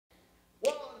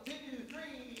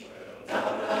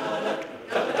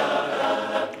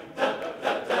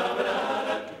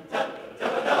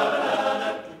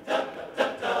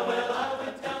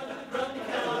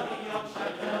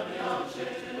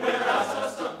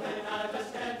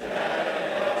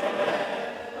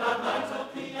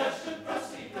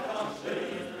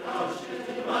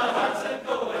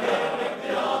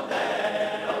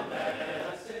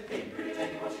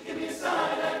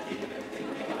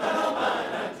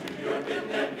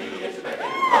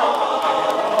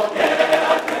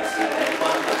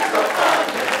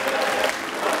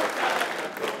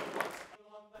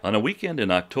On a weekend in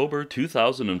October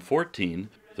 2014,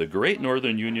 the Great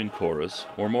Northern Union Chorus,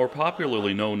 or more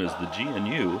popularly known as the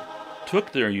GNU,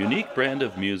 took their unique brand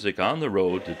of music on the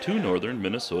road to two northern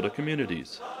Minnesota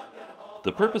communities.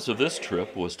 The purpose of this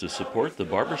trip was to support the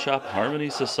Barbershop Harmony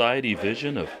Society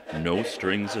vision of no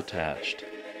strings attached.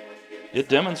 It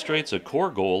demonstrates a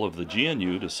core goal of the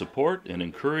GNU to support and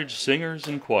encourage singers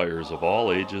and choirs of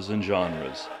all ages and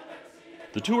genres.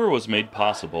 The tour was made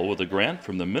possible with a grant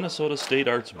from the Minnesota State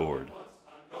Arts Board.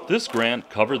 This grant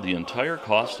covered the entire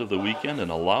cost of the weekend and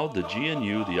allowed the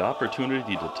GNU the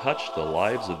opportunity to touch the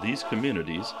lives of these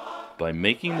communities by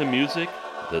making the music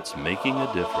that's making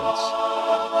a difference.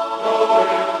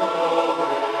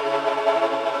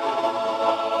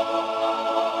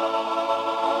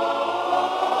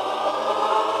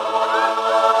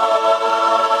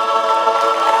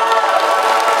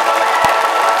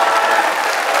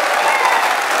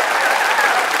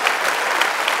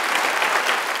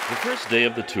 The first day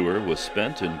of the tour was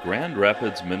spent in Grand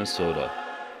Rapids, Minnesota.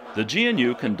 The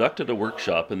GNU conducted a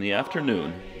workshop in the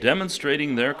afternoon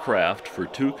demonstrating their craft for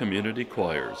two community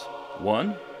choirs.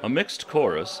 One, a mixed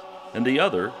chorus, and the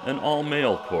other, an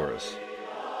all-male chorus.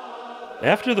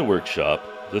 After the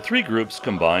workshop, the three groups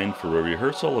combined for a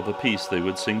rehearsal of a piece they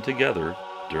would sing together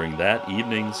during that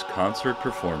evening's concert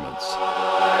performance.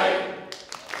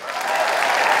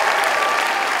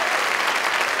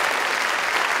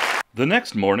 The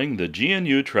next morning, the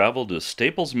GNU traveled to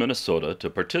Staples, Minnesota to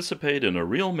participate in a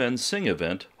Real Men Sing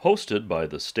event hosted by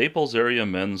the Staples Area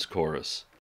Men's Chorus.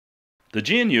 The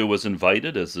GNU was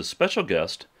invited as the special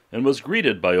guest and was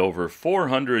greeted by over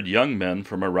 400 young men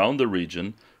from around the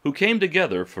region who came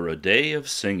together for a day of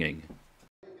singing.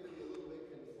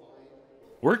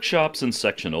 Workshops and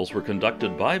sectionals were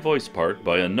conducted by voice part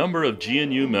by a number of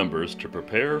GNU members to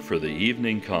prepare for the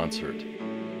evening concert.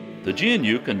 The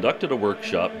GNU conducted a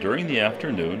workshop during the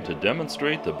afternoon to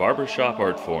demonstrate the barbershop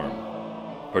art form.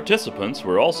 Participants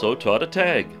were also taught a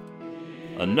tag.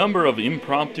 A number of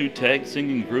impromptu tag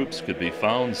singing groups could be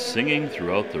found singing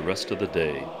throughout the rest of the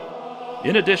day.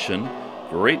 In addition,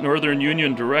 Great Northern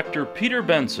Union Director Peter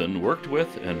Benson worked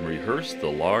with and rehearsed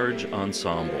the large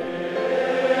ensemble.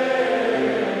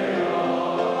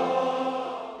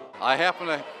 I happen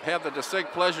to have the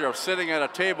distinct pleasure of sitting at a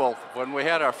table when we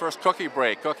had our first cookie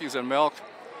break, cookies and milk,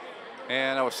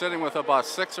 and I was sitting with about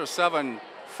 6 or 7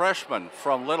 freshmen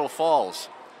from Little Falls,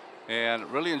 and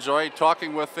really enjoyed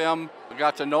talking with them. I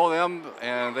got to know them,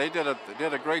 and they did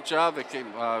a great job.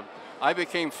 I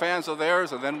became fans of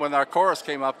theirs, and then when our chorus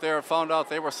came up there, found out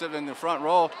they were sitting in the front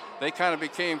row. They kind of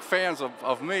became fans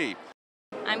of me.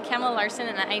 I'm Kamala Larson,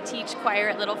 and I teach choir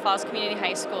at Little Falls Community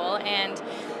High School. And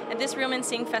this Real Men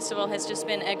Sing Festival has just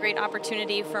been a great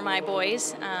opportunity for my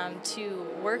boys to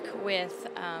work with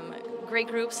great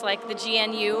groups like the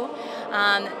GNU.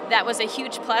 That was a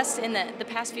huge plus in the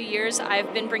past few years.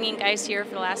 I've been bringing guys here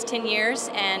for the last 10 years,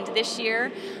 and this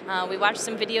year we watched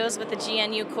some videos with the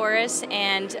GNU chorus,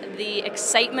 and the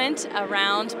excitement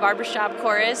around Barbershop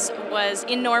Chorus was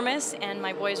enormous, and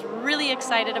my boys were really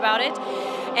excited about it.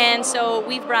 And so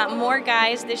we've brought more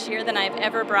guys this year than I've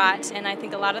ever brought, and I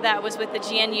think a lot of that was with the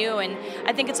GNU, and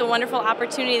I think it's a wonderful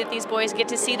opportunity that these boys get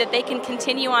to see that they can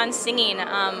continue on singing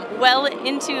well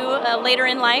into later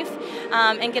in life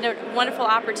and get a wonderful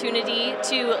opportunity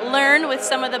to learn with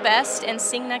some of the best and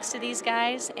sing next to these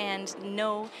guys, and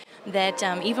know that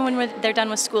even when they're done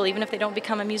with school, even if they don't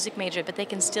become a music major, but they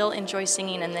can still enjoy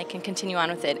singing and they can continue on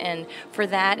with it, and for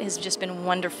that has just been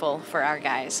wonderful for our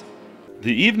guys.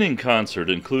 The evening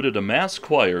concert included a mass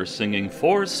choir singing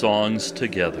 4 songs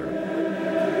together.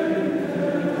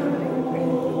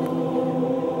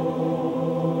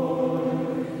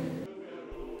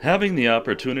 Having the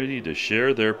opportunity to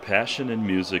share their passion in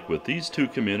music with these two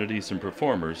communities and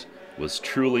performers was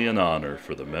truly an honor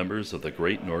for the members of the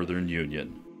Great Northern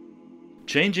Union.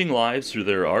 Changing lives through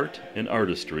their art and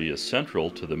artistry is central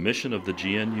to the mission of the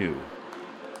GNU.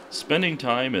 Spending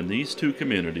time in these two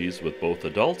communities with both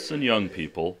adults and young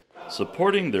people,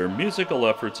 supporting their musical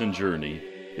efforts and journey,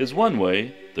 is one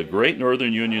way the Great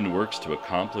Northern Union works to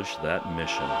accomplish that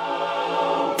mission.